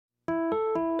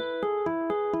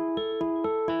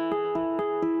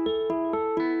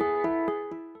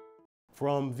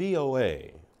From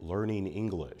VOA, Learning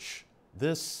English,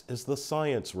 this is the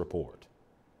Science Report.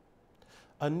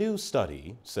 A new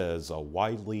study says a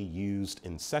widely used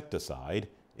insecticide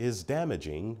is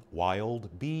damaging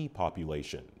wild bee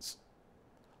populations.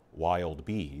 Wild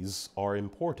bees are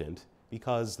important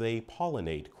because they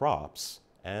pollinate crops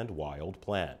and wild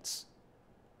plants.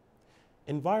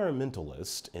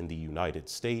 Environmentalists in the United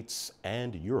States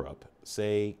and Europe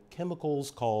say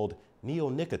chemicals called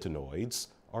neonicotinoids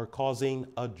are causing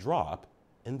a drop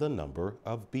in the number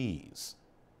of bees.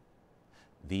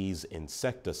 These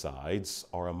insecticides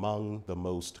are among the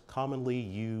most commonly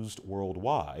used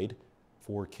worldwide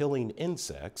for killing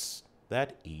insects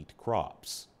that eat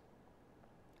crops.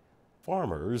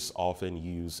 Farmers often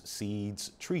use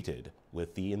seeds treated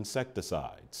with the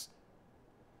insecticides.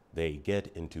 They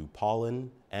get into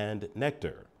pollen and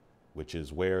nectar, which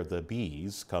is where the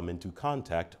bees come into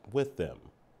contact with them.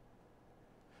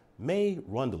 May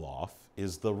Rundloff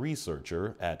is the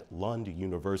researcher at Lund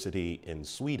University in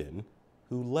Sweden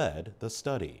who led the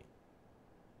study.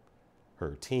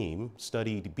 Her team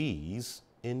studied bees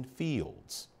in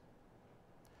fields.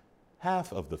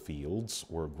 Half of the fields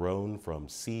were grown from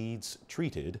seeds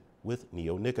treated with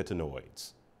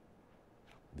neonicotinoids.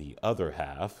 The other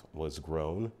half was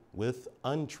grown with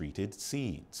untreated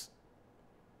seeds.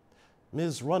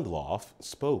 Ms. Rundloff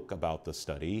spoke about the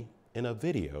study in a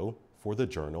video for the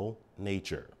journal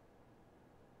Nature.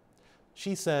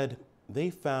 She said they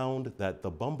found that the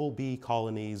bumblebee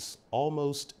colonies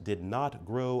almost did not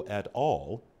grow at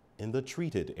all in the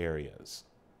treated areas.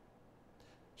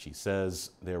 She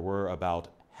says there were about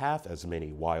half as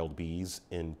many wild bees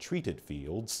in treated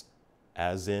fields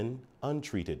as in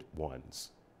untreated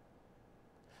ones.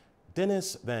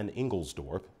 Dennis van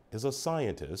Ingelsdorp is a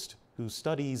scientist who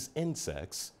studies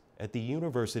insects at the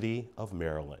University of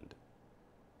Maryland.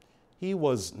 He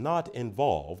was not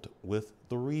involved with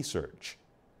the research,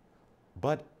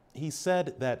 but he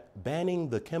said that banning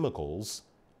the chemicals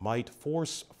might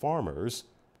force farmers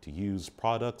to use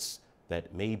products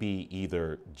that may be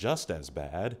either just as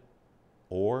bad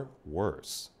or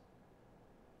worse.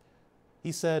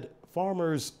 He said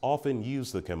farmers often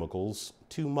use the chemicals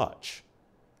too much,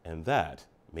 and that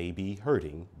may be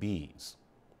hurting bees.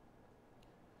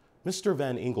 Mr.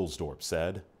 van Ingelsdorp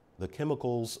said the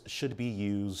chemicals should be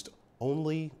used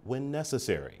only when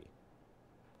necessary.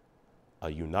 A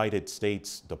United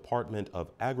States Department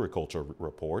of Agriculture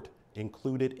report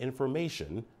included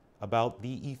information about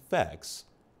the effects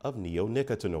of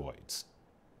neonicotinoids.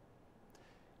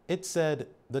 It said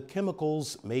the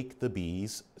chemicals make the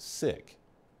bees sick,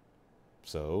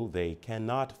 so they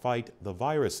cannot fight the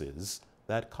viruses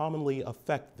that commonly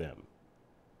affect them.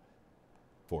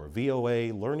 For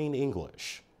VOA Learning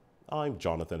English, I'm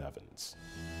Jonathan Evans.